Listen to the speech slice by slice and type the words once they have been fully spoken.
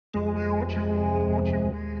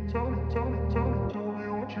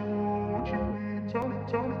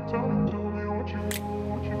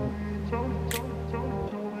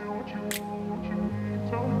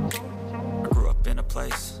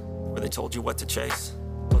told you what to chase,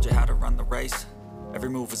 told you how to run the race. Every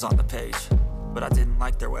move was on the page, but I didn't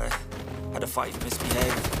like their way. Had to fight and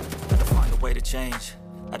misbehave, had to find a way to change,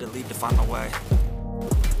 had to leave to find my way.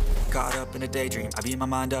 Caught up in a daydream, I beat my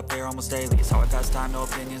mind up there almost daily. It's how I pass time, no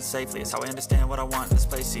opinions safely. It's how I understand what I want in this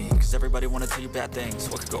place, see. Cause everybody wanna tell you bad things,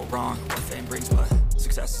 what could go wrong, what fame brings. But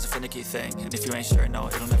success is a finicky thing, and if you ain't sure, no,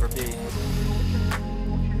 it'll never be.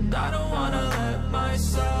 I don't wanna let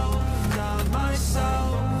myself down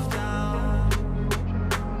myself.